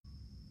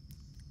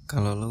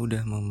Kalau lo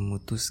udah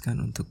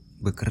memutuskan untuk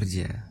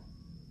bekerja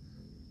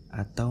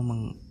atau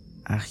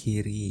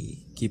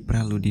mengakhiri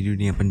kiprah lo di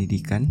dunia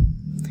pendidikan,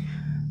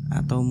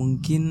 atau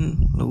mungkin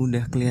lo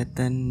udah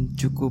kelihatan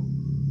cukup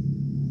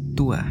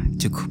tua,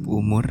 cukup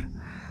umur,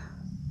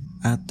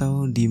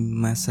 atau di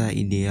masa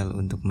ideal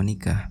untuk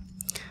menikah,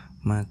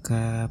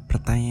 maka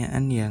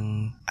pertanyaan yang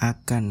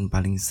akan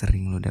paling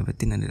sering lo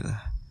dapetin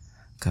adalah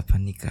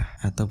kapan nikah?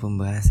 Atau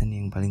pembahasan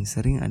yang paling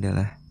sering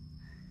adalah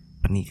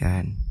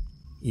pernikahan.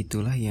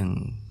 Itulah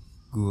yang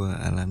gue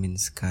alamin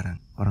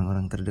sekarang.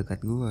 Orang-orang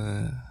terdekat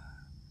gue,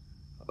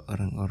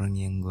 orang-orang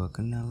yang gue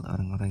kenal,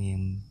 orang-orang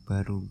yang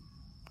baru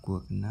gue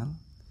kenal,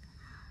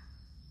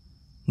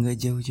 gak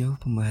jauh-jauh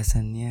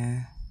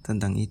pembahasannya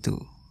tentang itu.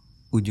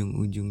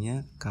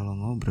 Ujung-ujungnya kalau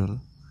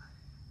ngobrol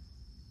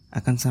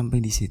akan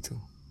sampai di situ.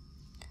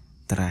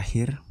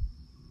 Terakhir,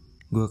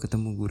 gue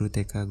ketemu guru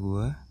TK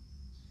gue,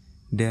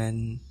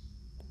 dan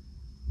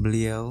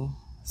beliau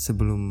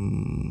sebelum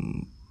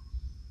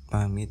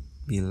pamit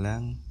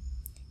bilang,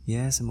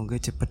 ya semoga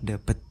cepat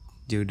dapet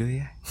jodoh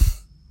ya.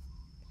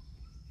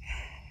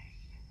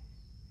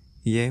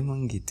 Ya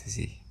emang gitu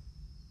sih.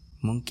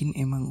 Mungkin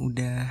emang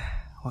udah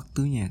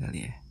waktunya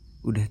kali ya.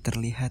 Udah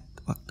terlihat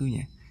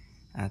waktunya.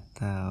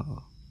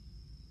 Atau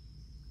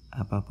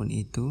apapun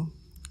itu,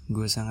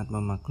 gue sangat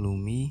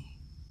memaklumi.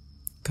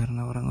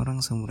 Karena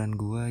orang-orang seumuran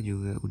gue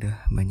juga udah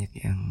banyak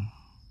yang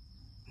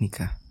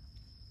nikah.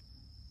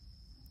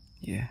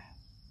 Ya,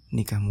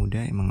 nikah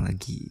muda emang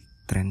lagi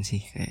tren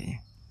sih kayaknya.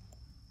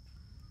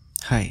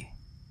 Hai,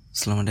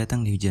 selamat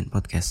datang di Hujan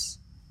Podcast.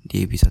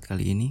 Di episode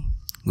kali ini,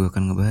 gue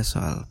akan ngebahas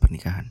soal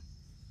pernikahan.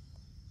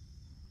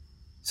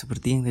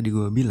 Seperti yang tadi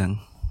gue bilang,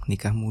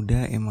 nikah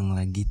muda emang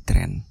lagi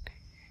tren.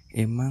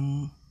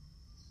 Emang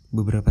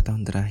beberapa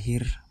tahun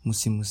terakhir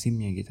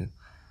musim-musimnya gitu.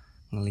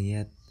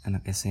 Ngelihat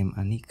anak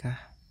SMA nikah,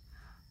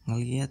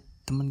 ngelihat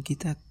teman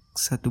kita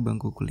satu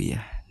bangku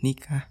kuliah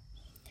nikah.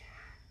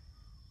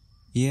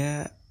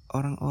 Ya,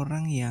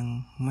 orang-orang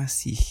yang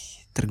masih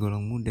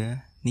tergolong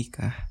muda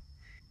nikah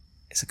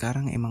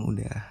sekarang emang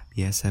udah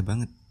biasa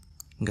banget.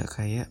 Gak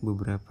kayak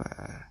beberapa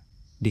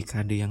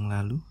dekade yang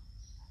lalu,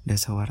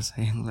 dasawarsa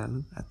yang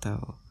lalu,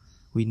 atau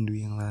windu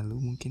yang lalu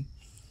mungkin.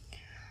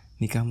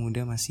 Nikah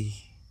muda masih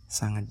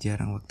sangat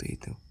jarang waktu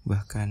itu.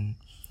 Bahkan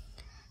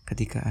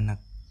ketika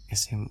anak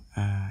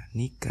SMA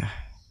nikah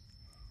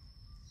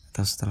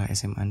atau setelah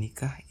SMA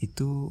nikah,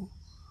 itu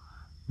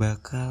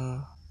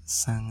bakal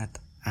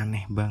sangat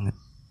aneh banget.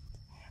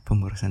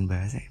 Pemborosan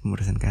bahasa,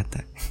 pemborosan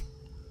kata.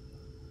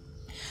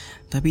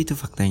 Tapi itu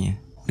faktanya.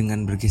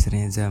 Dengan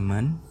bergesernya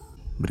zaman,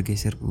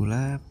 bergeser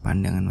pula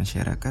pandangan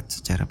masyarakat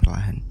secara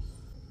perlahan.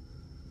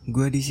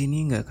 Gua di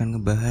sini nggak akan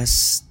ngebahas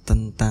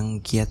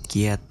tentang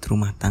kiat-kiat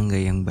rumah tangga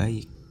yang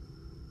baik,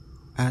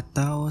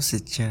 atau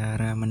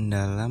secara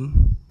mendalam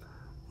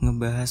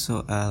ngebahas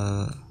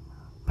soal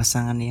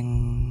pasangan yang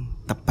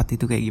tepat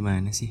itu kayak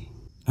gimana sih,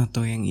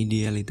 atau yang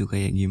ideal itu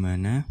kayak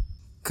gimana.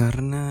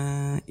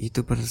 Karena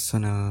itu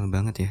personal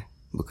banget ya,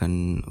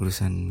 bukan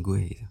urusan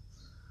gue gitu.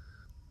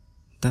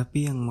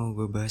 Tapi yang mau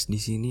gue bahas di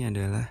sini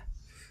adalah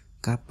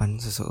kapan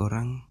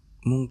seseorang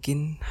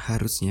mungkin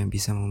harusnya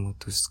bisa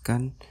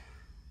memutuskan,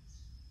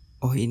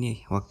 oh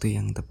ini waktu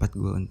yang tepat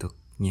gue untuk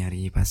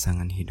nyari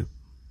pasangan hidup.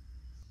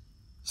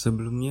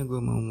 Sebelumnya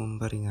gue mau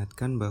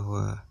memperingatkan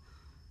bahwa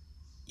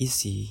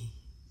isi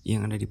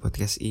yang ada di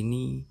podcast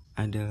ini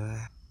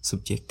adalah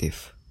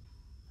subjektif.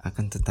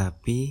 Akan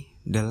tetapi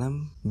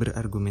dalam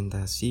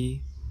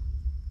berargumentasi,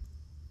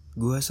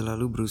 gue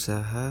selalu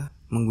berusaha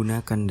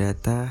menggunakan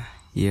data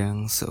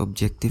yang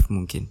seobjektif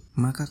mungkin.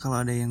 Maka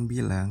kalau ada yang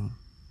bilang,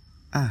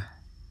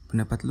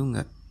 pendapat lu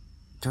gak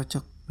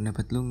cocok,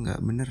 pendapat lu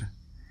gak bener,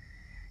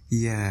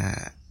 ya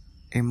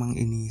emang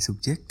ini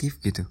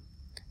subjektif gitu.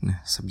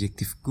 Nah,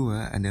 subjektif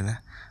gue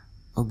adalah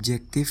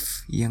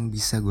objektif yang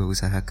bisa gue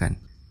usahakan.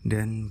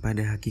 Dan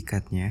pada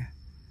hakikatnya,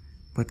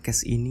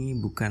 podcast ini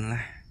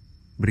bukanlah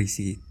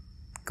berisi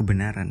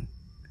kebenaran.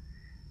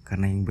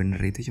 Karena yang benar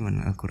itu cuma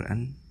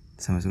Al-Quran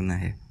sama Sunnah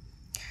ya.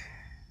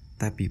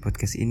 Tapi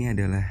podcast ini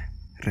adalah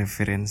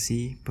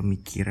referensi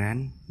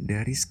pemikiran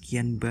dari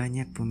sekian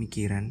banyak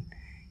pemikiran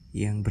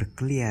yang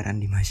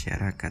berkeliaran di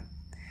masyarakat.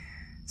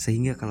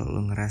 Sehingga kalau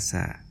lo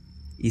ngerasa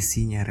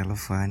isinya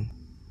relevan,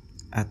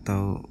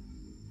 atau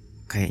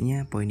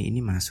kayaknya poin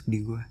ini masuk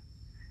di gue,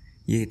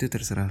 ya itu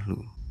terserah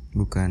lo.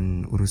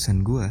 Bukan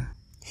urusan gue.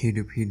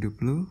 Hidup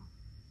lo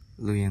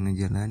yang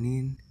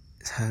ngejalanin.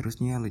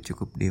 Seharusnya lo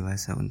cukup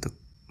dewasa untuk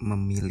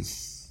memilih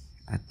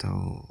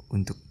atau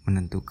untuk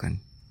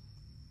menentukan.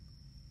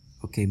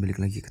 Oke,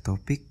 balik lagi ke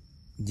topik.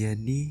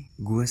 Jadi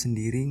gue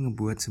sendiri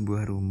ngebuat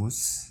sebuah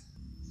rumus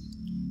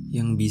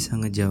yang bisa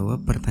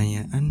ngejawab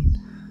pertanyaan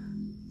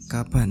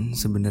kapan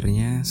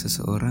sebenarnya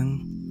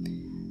seseorang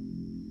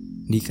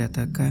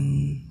dikatakan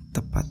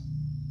tepat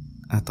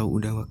atau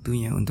udah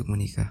waktunya untuk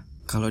menikah.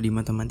 Kalau di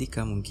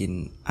matematika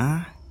mungkin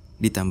A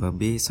ditambah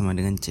B sama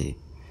dengan C.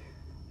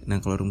 Nah,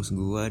 kalau rumus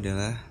gue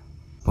adalah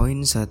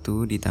poin 1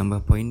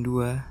 ditambah poin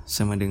 2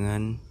 sama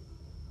dengan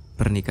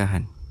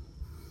pernikahan.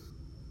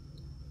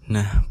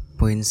 Nah,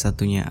 poin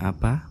satunya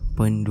apa?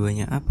 poin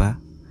 2-nya apa?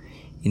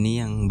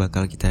 Ini yang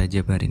bakal kita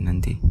jabarin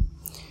nanti.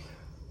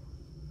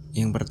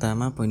 Yang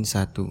pertama poin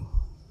 1.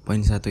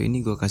 Poin 1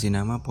 ini gue kasih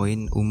nama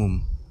poin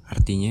umum.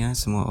 Artinya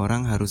semua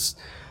orang harus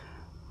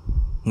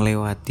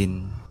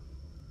ngelewatin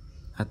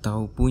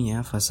atau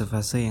punya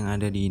fase-fase yang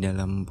ada di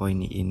dalam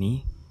poin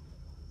ini,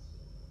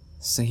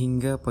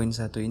 sehingga poin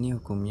 1 ini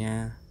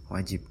hukumnya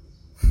wajib.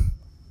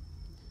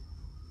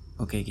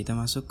 Oke, kita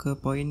masuk ke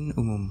poin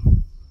umum.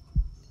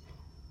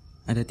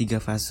 Ada 3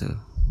 fase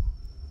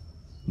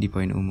di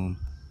poin umum.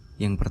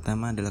 Yang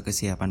pertama adalah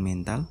kesiapan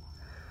mental,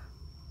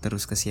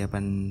 terus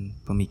kesiapan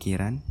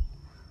pemikiran,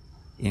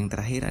 yang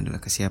terakhir adalah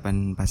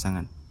kesiapan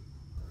pasangan.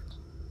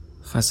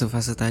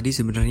 Fase-fase tadi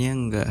sebenarnya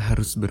nggak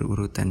harus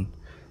berurutan.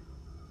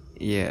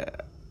 Ya,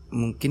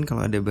 mungkin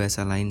kalau ada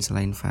bahasa lain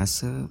selain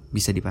fase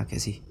bisa dipakai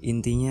sih.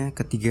 Intinya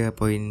ketiga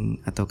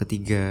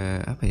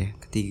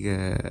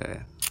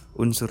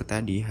unsur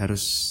tadi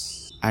harus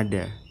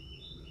ada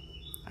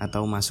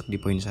atau masuk di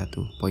poin 1,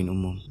 poin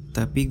umum.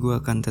 Tapi gue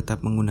akan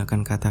tetap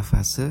menggunakan kata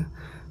fase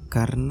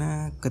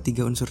karena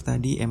ketiga unsur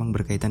tadi emang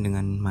berkaitan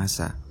dengan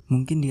masa.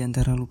 Mungkin di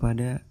antara lu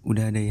pada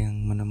udah ada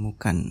yang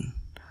menemukan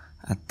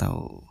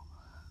atau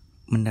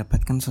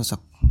mendapatkan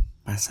sosok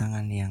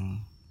pasangan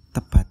yang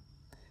tepat,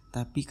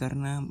 tapi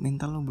karena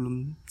mental lu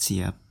belum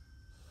siap,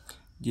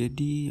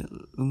 jadi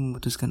lu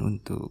memutuskan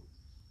untuk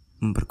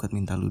memperkuat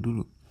mental lu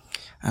dulu.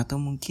 Atau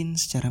mungkin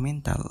secara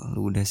mental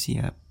lu udah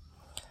siap,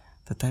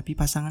 tetapi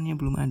pasangannya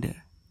belum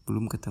ada,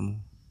 belum ketemu,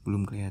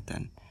 belum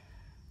kelihatan.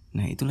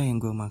 Nah, itulah yang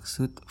gue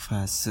maksud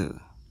fase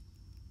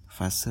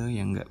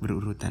yang gak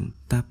berurutan.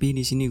 Tapi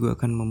di sini gue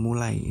akan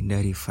memulai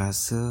dari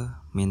fase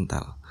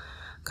mental,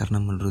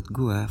 karena menurut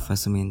gue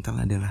fase mental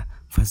adalah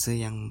fase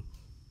yang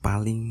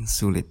paling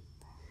sulit.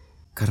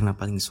 Karena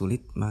paling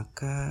sulit,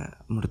 maka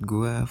menurut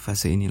gue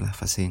fase inilah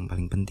fase yang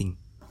paling penting.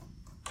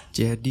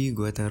 Jadi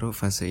gue taruh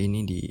fase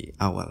ini di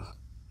awal,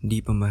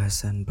 di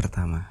pembahasan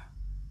pertama.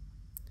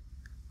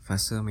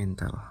 Fase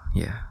mental.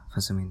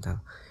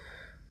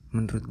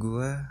 Menurut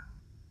gue,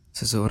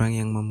 seseorang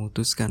yang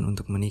memutuskan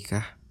untuk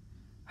menikah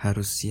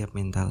harus siap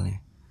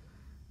mentalnya.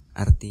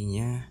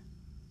 Artinya,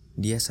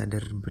 dia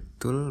sadar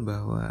betul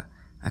bahwa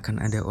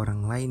akan ada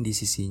orang lain di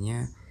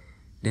sisinya,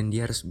 dan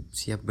dia harus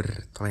siap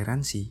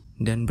bertoleransi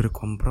dan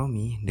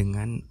berkompromi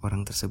dengan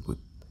orang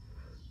tersebut.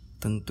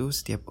 Tentu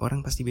setiap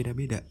orang pasti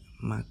beda-beda,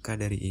 maka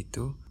dari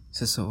itu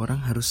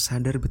seseorang harus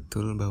sadar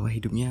betul bahwa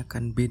hidupnya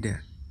akan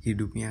beda,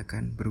 hidupnya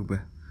akan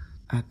berubah.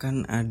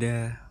 Akan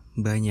ada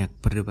banyak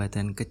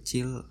perdebatan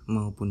kecil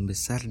maupun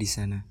besar di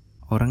sana.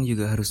 Orang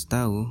juga harus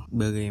tahu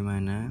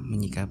bagaimana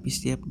menyikapi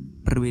setiap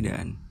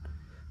perbedaan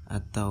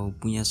atau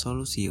punya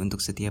solusi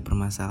untuk setiap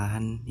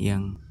permasalahan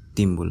yang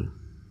timbul.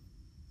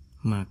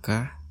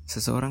 Maka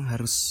seseorang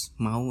harus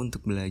mau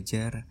untuk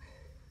belajar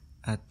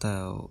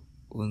atau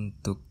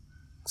untuk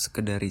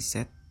sekedar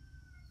riset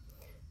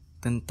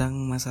tentang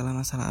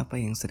masalah-masalah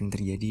apa yang sering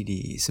terjadi di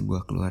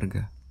sebuah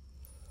keluarga,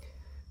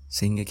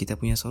 sehingga kita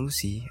punya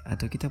solusi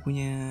atau kita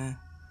punya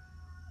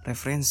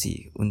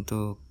referensi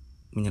untuk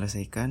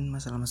menyelesaikan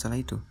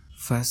masalah-masalah itu.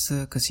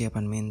 Fase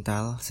kesiapan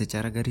mental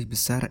secara garis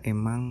besar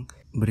emang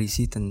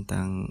berisi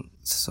tentang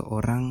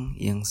seseorang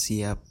yang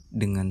siap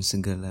dengan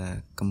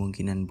segala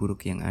kemungkinan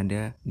buruk yang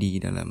ada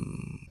di dalam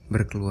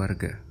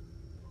berkeluarga.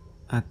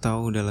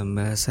 Atau dalam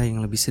bahasa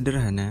yang lebih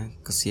sederhana,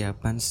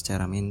 kesiapan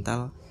secara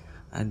mental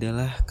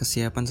adalah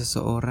kesiapan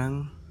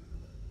seseorang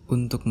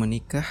untuk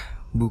menikah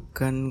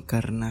bukan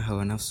karena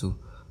hawa nafsu,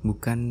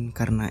 bukan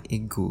karena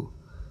ego,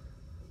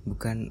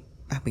 bukan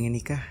pengen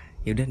nikah,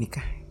 yaudah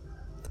nikah.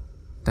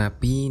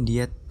 Tapi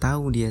dia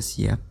tahu dia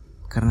siap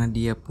karena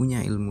dia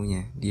punya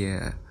ilmunya,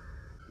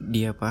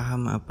 dia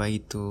paham apa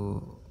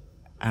itu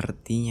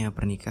artinya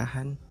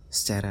pernikahan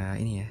secara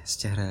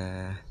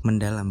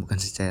mendalam, bukan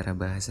secara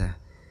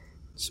bahasa.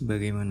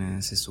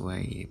 Sebagaimana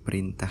sesuai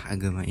perintah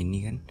agama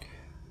ini kan,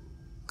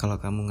 kalau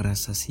kamu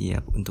ngerasa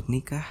siap untuk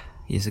nikah,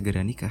 ya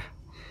segera nikah.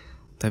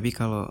 Tapi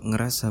kalau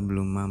ngerasa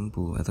belum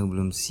mampu atau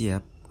belum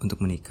siap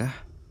untuk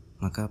menikah,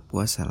 maka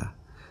puasalah.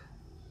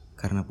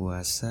 Karena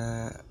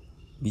puasa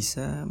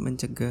bisa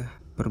mencegah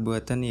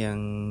perbuatan yang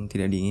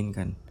tidak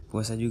diinginkan.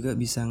 Puasa juga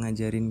bisa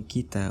ngajarin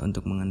kita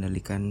untuk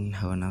mengendalikan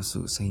hawa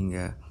nafsu,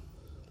 sehingga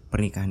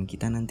pernikahan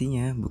kita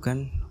nantinya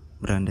bukan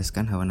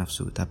berlandaskan hawa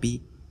nafsu,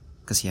 tapi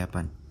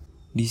kesiapan.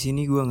 Di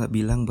sini gue nggak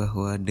bilang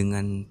bahwa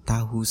dengan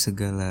tahu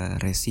segala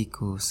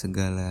resiko,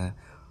 segala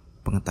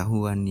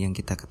pengetahuan yang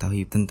kita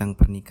ketahui tentang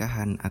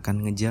pernikahan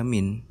akan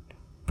ngejamin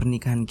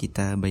pernikahan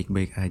kita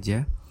baik-baik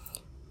aja.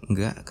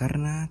 Enggak,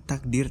 karena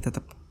takdir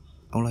tetap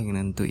Allah yang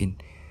nentuin.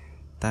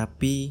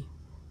 Tapi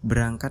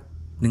berangkat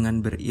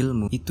dengan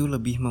berilmu itu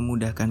lebih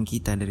memudahkan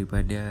kita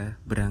daripada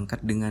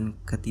berangkat dengan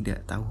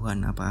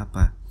ketidaktahuan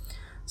apa-apa.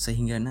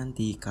 Sehingga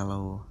nanti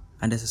kalau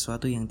ada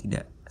sesuatu yang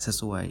tidak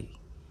sesuai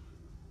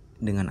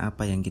dengan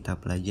apa yang kita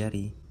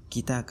pelajari,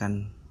 kita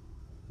akan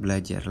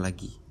belajar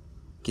lagi.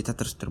 Kita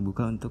terus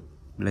terbuka untuk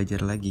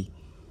belajar lagi.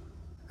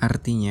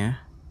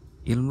 Artinya,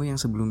 ilmu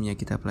yang sebelumnya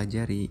kita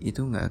pelajari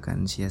itu gak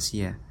akan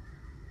sia-sia.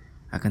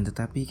 Akan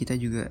tetapi kita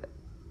juga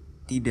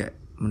tidak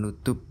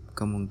menutup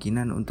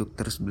kemungkinan untuk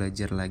terus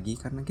belajar lagi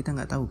karena kita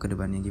nggak tahu ke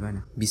depannya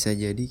gimana. Bisa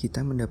jadi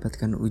kita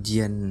mendapatkan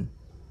ujian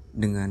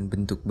dengan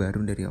bentuk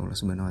baru dari Allah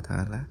Subhanahu wa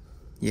taala.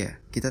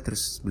 Ya, kita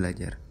terus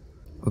belajar.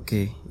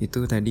 Oke,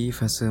 itu tadi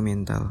fase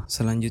mental.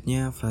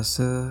 Selanjutnya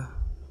fase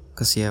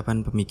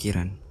kesiapan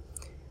pemikiran.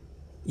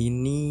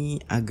 Ini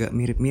agak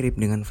mirip-mirip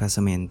dengan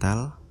fase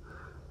mental,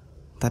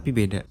 tapi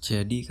beda.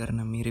 Jadi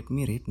karena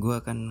mirip-mirip, gue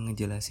akan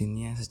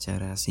ngejelasinnya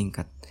secara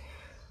singkat.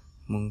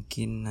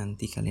 Mungkin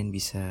nanti kalian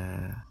bisa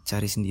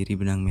cari sendiri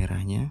benang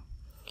merahnya.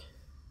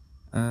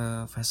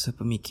 Fase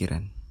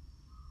pemikiran.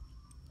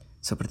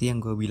 Seperti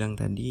yang gue bilang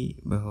tadi,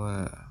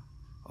 bahwa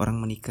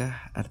orang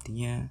menikah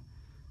artinya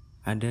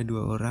ada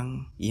dua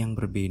orang yang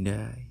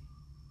berbeda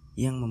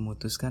yang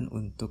memutuskan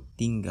untuk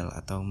tinggal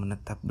atau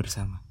menetap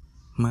bersama.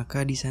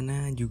 Maka di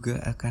sana juga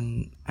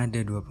akan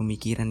ada dua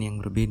pemikiran yang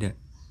berbeda.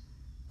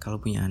 Kalau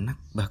punya anak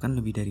bahkan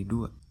lebih dari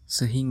dua.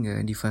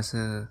 Sehingga di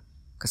fase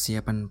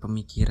kesiapan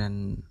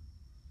pemikiran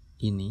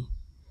ini,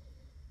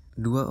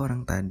 dua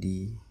orang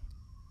tadi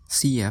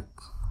siap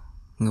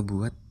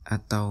ngebuat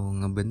atau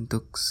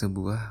ngebentuk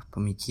sebuah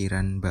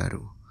pemikiran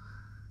baru.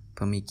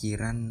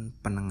 Pemikiran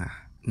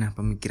penengah. Nah,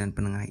 pemikiran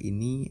penengah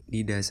ini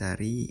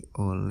didasari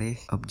oleh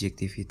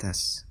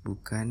objektivitas,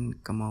 bukan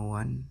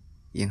kemauan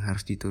yang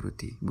harus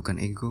dituruti, bukan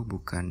ego,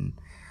 bukan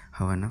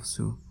hawa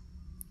nafsu,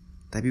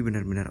 tapi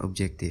benar-benar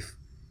objektif.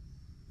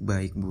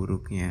 Baik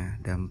buruknya,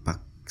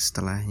 dampak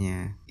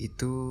setelahnya,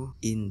 itu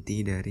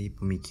inti dari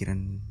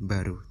pemikiran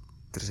baru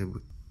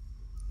tersebut.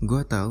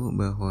 Gue tahu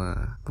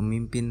bahwa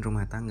pemimpin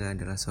rumah tangga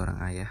adalah seorang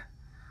ayah,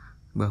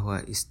 bahwa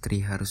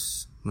istri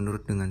harus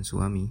menurut dengan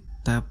suami,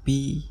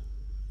 tapi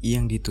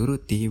yang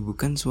dituruti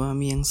bukan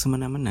suami yang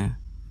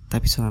semena-mena,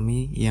 tapi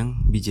suami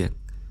yang bijak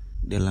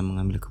dalam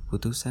mengambil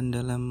keputusan,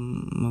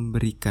 dalam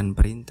memberikan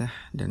perintah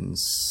dan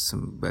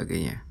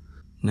sebagainya.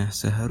 Nah,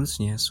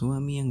 seharusnya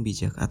suami yang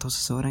bijak atau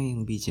seseorang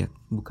yang bijak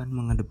bukan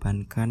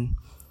mengedepankan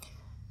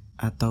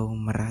atau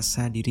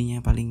merasa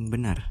dirinya paling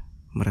benar,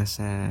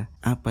 merasa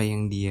apa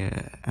yang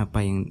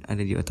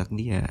ada di otak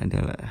dia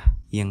adalah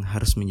yang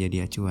harus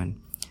menjadi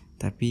acuan.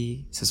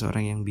 Tapi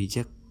seseorang yang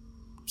bijak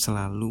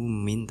selalu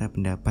meminta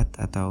pendapat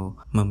atau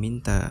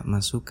meminta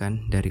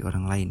masukan dari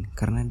orang lain,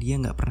 karena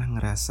dia gak pernah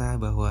ngerasa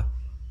bahwa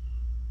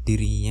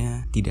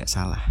dirinya tidak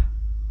salah.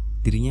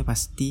 Dirinya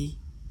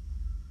pasti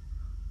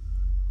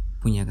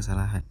punya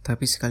kesalahan.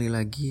 Tapi sekali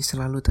lagi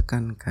selalu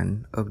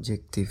tekankan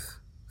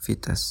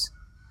objektivitas,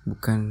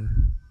 bukan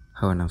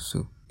hawa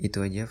nafsu.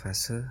 Itu aja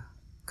fase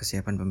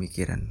kesiapan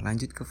pemikiran.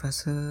 Lanjut ke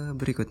fase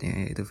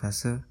berikutnya, yaitu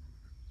fase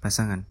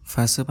pasangan.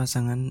 Fase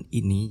pasangan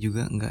ini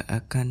juga gak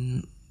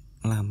akan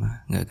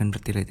lama, gak akan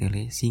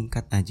bertele-tele,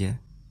 singkat aja.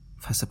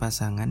 Fase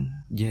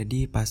pasangan,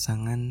 jadi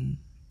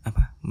pasangan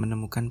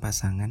menemukan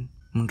pasangan.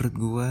 Menurut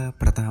gua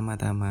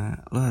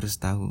pertama-tama lo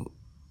harus tahu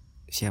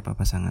siapa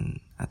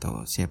pasangan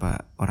atau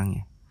siapa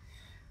orangnya.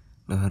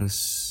 Lo harus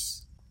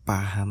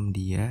paham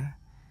dia,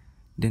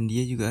 dan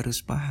dia juga harus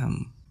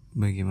paham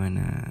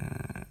bagaimana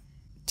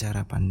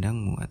cara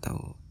pandangmu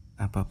atau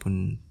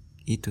apapun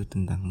itu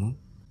tentangmu.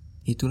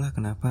 Itulah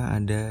kenapa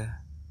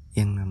ada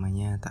yang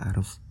namanya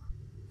ta'aruf.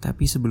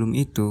 Tapi sebelum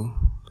itu,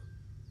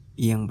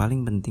 yang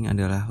paling penting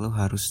adalah lo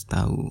harus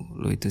tahu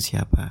lo itu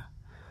siapa.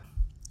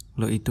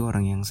 Lo itu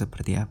orang yang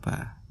seperti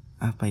apa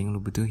yang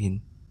lo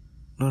butuhin.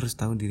 Lo harus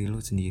tahu diri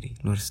lo sendiri.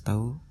 Lo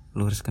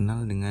harus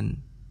kenal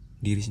dengan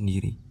diri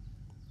sendiri.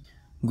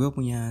 Gue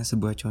punya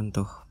sebuah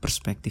contoh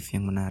perspektif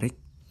yang menarik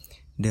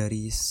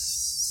dari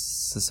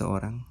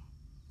seseorang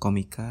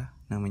komika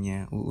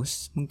namanya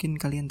Uus. Mungkin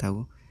kalian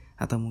tahu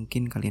atau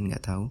mungkin kalian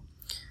gak tahu.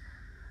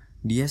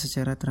 Dia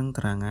secara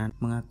terang-terangan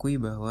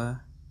mengakui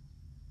bahwa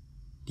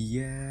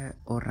dia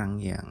orang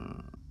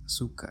yang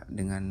suka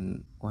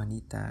dengan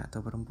wanita atau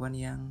perempuan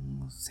yang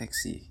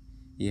seksi,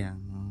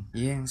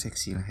 yang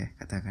seksi lah ya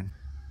katakan.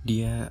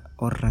 Dia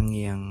orang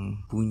yang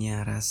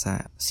punya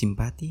rasa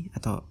simpati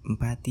atau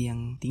empati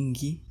yang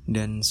tinggi,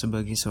 dan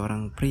sebagai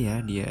seorang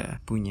pria dia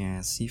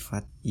punya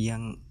sifat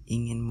yang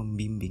ingin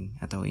membimbing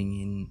atau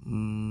ingin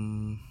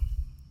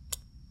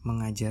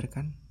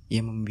mengajarkan.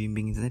 Ya,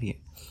 membimbing itu tadi ya.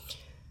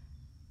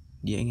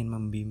 Dia ingin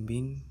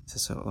membimbing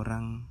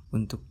seseorang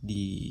untuk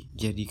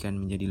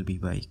dijadikan menjadi lebih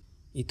baik.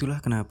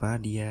 Itulah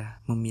kenapa dia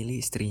memilih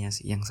istrinya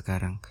yang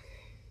sekarang.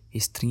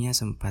 Istrinya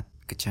sempat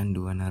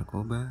kecanduan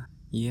narkoba.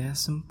 Ya,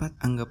 sempat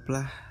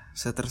anggaplah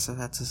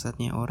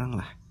setersesat-sesatnya orang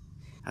lah.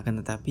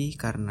 Akan tetapi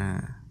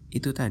karena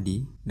itu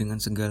tadi, dengan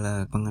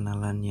segala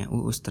pengenalannya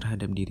Uus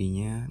terhadap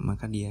dirinya,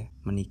 maka dia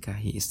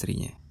menikahi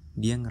istrinya.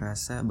 Dia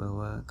ngerasa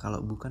bahwa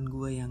kalau bukan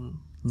gue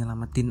yang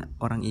nyelamatin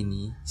orang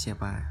ini,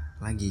 siapa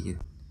lagi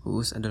gitu.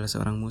 Uus adalah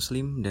seorang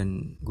muslim,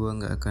 dan gue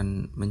gak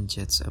akan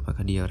menjudge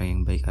apakah dia orang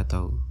yang baik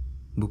atau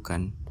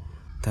bukan.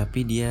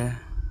 Tapi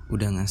dia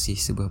udah ngasih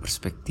sebuah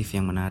perspektif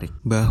yang menarik,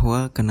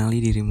 bahwa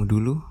kenali dirimu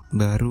dulu,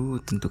 baru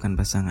tentukan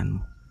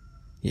pasanganmu.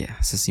 Ya,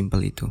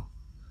 sesimpel itu.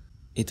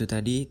 Itu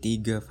tadi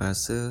 3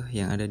 fase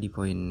yang ada di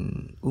poin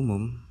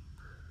umum.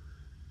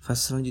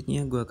 Fase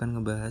selanjutnya gue akan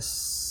ngebahas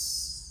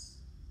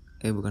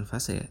bukan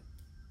fase ya.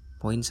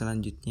 Poin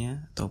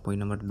selanjutnya atau poin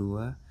nomor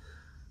 2,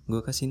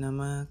 Gue kasih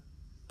nama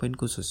poin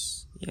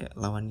khusus. Ya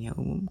lawannya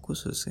umum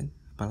khusus kan,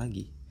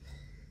 apalagi.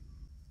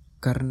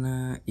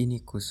 Karena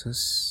ini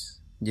khusus,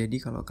 jadi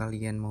kalau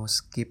kalian mau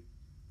skip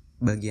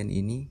bagian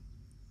ini,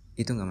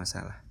 itu gak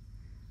masalah.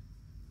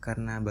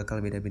 Karena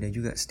bakal beda-beda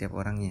juga setiap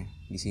orangnya.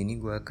 Di sini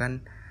gue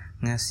akan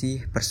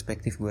ngasih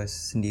perspektif gue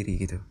sendiri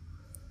gitu.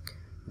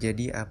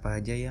 Jadi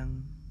apa aja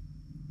yang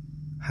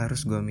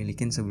harus gue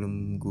milikin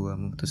sebelum gue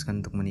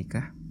memutuskan untuk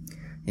menikah?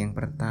 Yang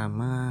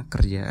pertama,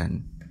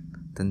 kerjaan.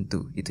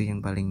 Tentu itu yang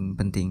paling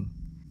penting.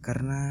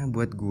 Karena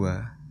buat gue,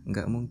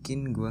 gak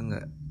mungkin gue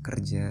gak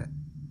kerja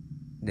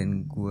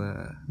dan gue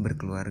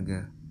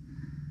berkeluarga.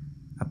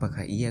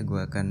 Apakah iya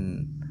gue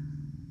akan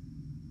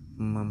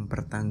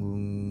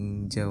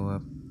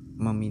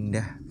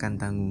memindahkan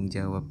tanggung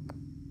jawab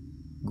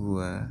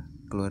gue,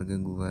 keluarga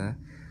gue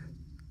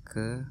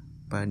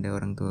kepada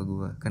orang tua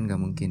gue? Kan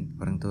gak mungkin.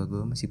 Orang tua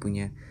gue masih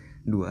punya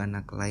 2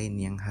 anak lain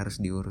yang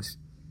harus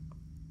diurus.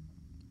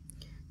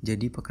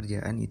 Jadi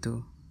pekerjaan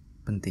itu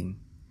penting.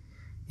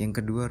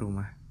 Yang kedua,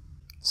 rumah.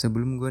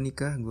 Sebelum gue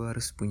nikah, gue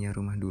harus punya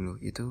rumah dulu.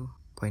 Itu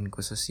poin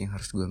khusus yang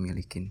harus gue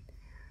milikin.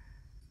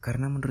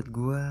 Karena menurut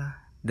gue,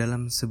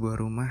 dalam sebuah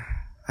rumah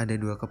ada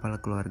 2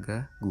 kepala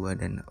keluarga, gue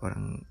dan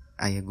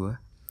ayah gue.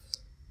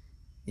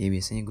 Ya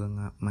biasanya gue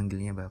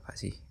manggilnya bapak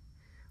sih.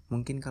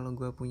 Mungkin kalau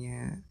gue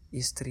punya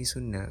istri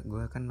Sunda,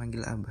 gue akan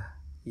manggil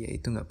abah. Ya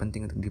itu gak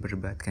penting untuk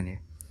diperdebatkan ya.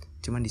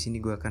 Cuman di sini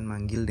gue akan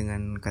manggil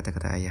dengan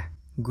kata-kata ayah.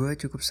 Gue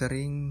cukup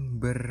sering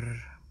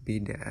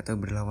berbeda atau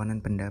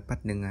berlawanan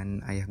pendapat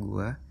dengan ayah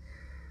gue.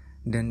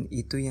 Dan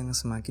itu yang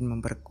semakin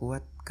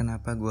memperkuat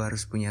kenapa gue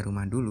harus punya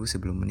rumah dulu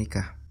sebelum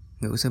menikah.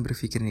 Gak usah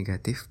berpikir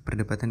negatif.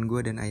 Perdebatan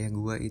gue dan ayah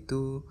gue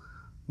itu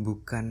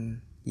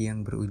bukan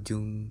yang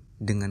berujung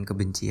dengan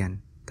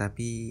kebencian,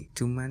 tapi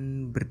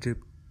cuman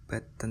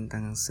berdebat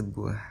tentang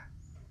sebuah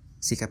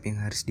sikap yang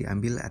harus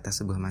diambil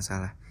atas sebuah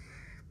masalah.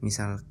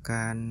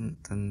 Misalkan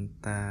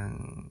tentang,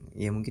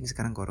 ya mungkin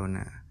sekarang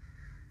corona.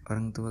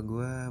 Orang tua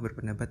gue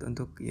berpendapat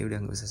untuk ya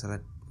udah gak usah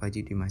sholat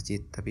wajib di masjid,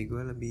 tapi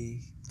gue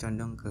lebih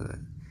condong ke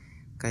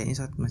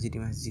kayaknya sholat wajib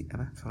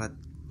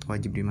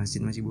di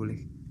masjid masih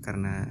boleh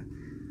karena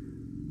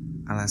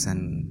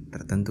alasan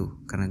tertentu,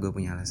 karena gue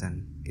punya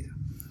alasan gitu.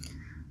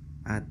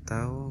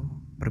 Atau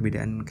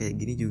perbedaan kayak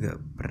gini juga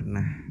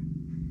pernah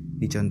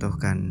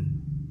dicontohkan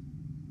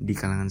di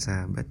kalangan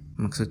sahabat.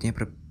 Maksudnya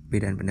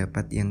perbedaan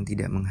pendapat yang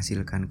tidak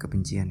menghasilkan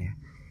kebencian ya.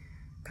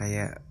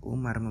 Kayak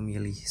Umar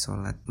memilih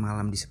sholat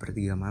malam di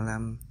sepertiga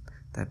malam,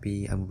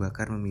 tapi Abu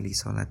Bakar memilih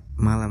sholat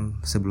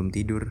malam sebelum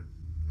tidur.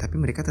 Tapi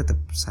mereka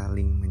tetap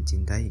saling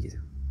mencintai gitu,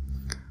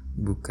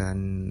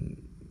 bukan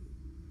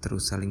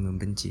terus saling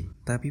membenci.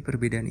 Tapi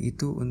perbedaan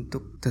itu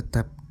untuk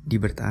tetap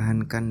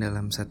dipertahankan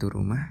dalam satu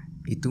rumah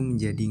itu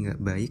menjadi gak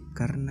baik,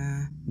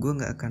 karena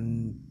gue gak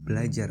akan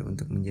belajar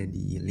untuk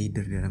menjadi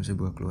leader dalam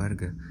sebuah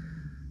keluarga.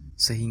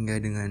 Sehingga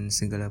dengan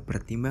segala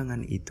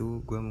pertimbangan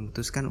itu, gue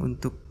memutuskan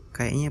untuk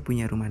kayaknya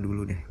punya rumah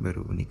dulu deh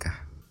baru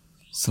nikah.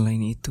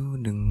 Selain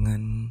itu,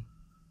 dengan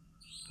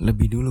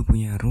lebih dulu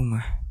punya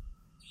rumah,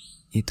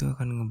 itu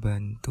akan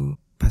ngebantu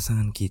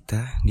pasangan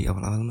kita di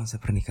awal-awal masa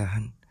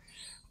pernikahan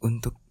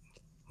untuk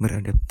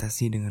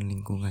beradaptasi dengan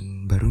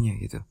lingkungan barunya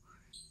gitu.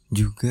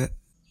 Juga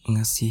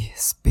ngasih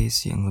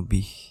space yang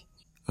lebih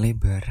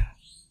lebar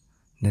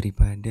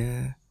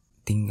daripada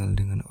tinggal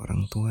dengan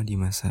orang tua di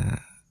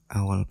masa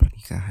awal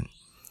pernikahan.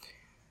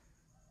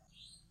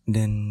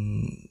 Dan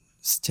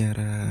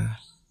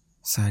secara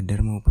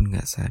sadar maupun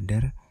gak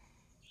sadar,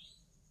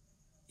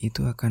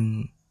 itu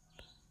akan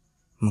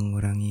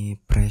mengurangi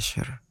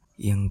pressure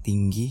yang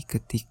tinggi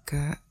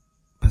ketika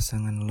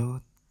pasangan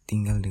lo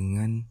tinggal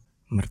dengan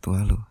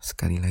mertua lo,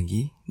 sekali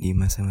lagi di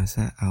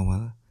masa-masa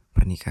awal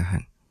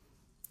pernikahan.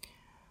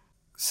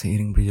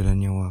 Seiring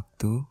berjalannya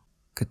waktu,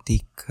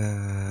 ketika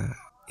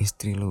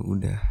istri lo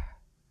udah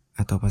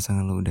atau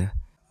pasangan lo udah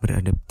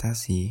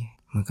beradaptasi,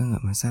 maka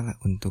gak masalah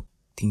untuk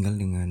tinggal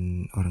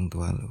dengan orang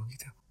tua lo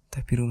gitu.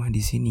 Tapi rumah di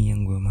sini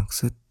yang gue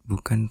maksud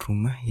bukan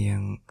rumah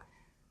yang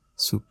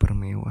super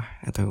mewah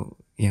atau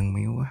yang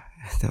mewah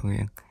atau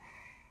yang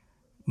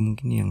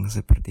mungkin yang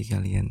seperti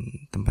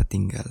kalian tempat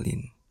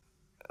tinggalin.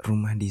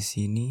 Rumah di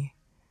sini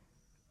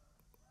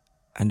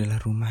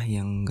adalah rumah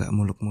yang gak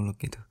muluk-muluk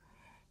gitu,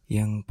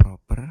 yang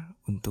proper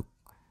untuk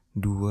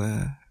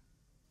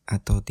 2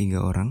 atau 3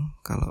 orang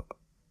kalau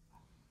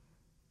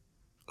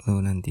lo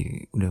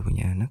nanti udah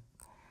punya anak,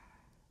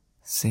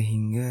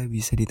 sehingga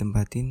bisa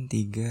ditempatin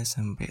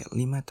 3-5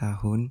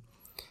 tahun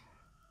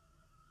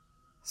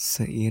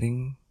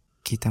seiring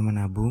kita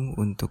menabung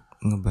untuk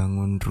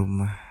ngebangun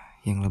rumah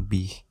yang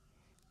lebih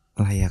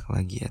layak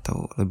lagi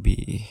atau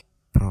lebih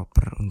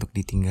proper untuk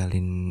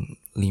ditinggalin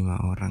 5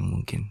 orang,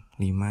 mungkin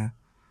 5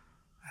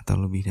 atau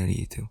lebih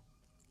dari itu.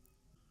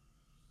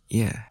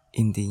 Ya,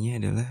 intinya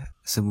adalah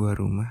sebuah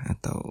rumah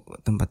atau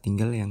tempat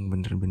tinggal yang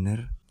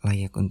benar-benar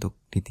layak untuk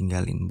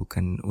ditinggalin,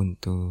 bukan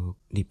untuk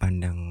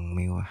dipandang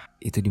mewah.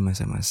 Itu di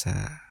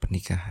masa-masa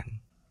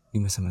pernikahan,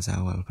 di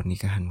masa-masa awal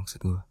pernikahan maksud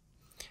gue.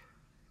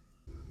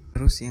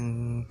 Terus yang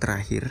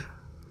terakhir,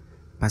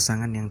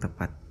 pasangan yang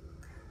tepat.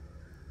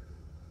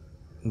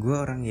 Gue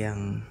orang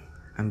yang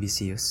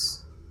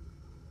ambisius.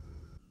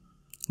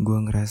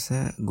 Gue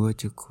ngerasa gue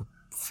cukup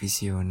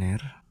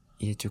visioner.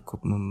 Ya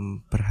cukup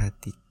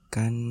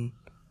memperhatikan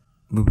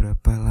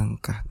beberapa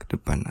langkah ke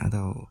depan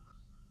atau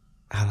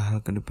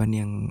hal-hal ke depan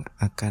yang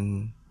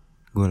akan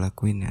gue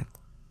lakuin ya,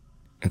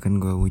 akan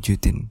gue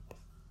wujudin.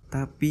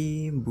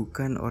 Tapi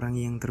bukan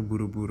orang yang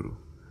terburu-buru.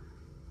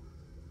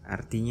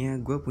 Artinya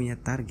gue punya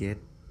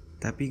target,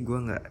 tapi gue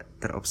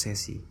gak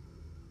terobsesi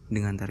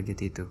dengan target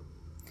itu.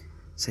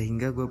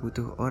 Sehingga gue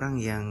butuh orang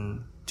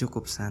yang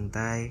cukup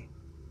santai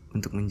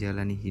untuk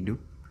menjalani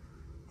hidup,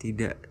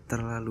 tidak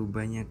terlalu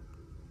banyak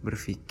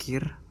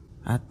berpikir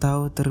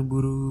atau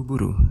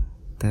terburu-buru,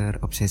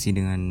 terobsesi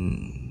dengan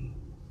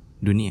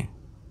dunia.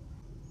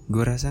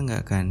 Gue rasa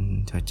gak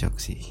akan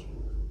cocok sih.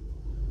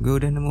 Gue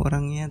udah nemu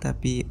orangnya,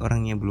 tapi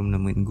orangnya belum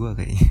nemuin gue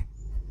kayaknya.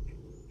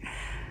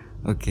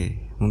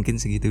 Oke, mungkin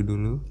segitu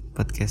dulu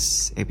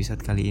podcast episode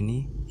kali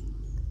ini.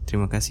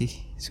 Terima kasih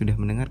sudah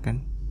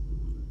mendengarkan.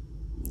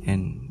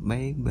 And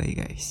bye-bye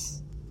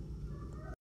guys.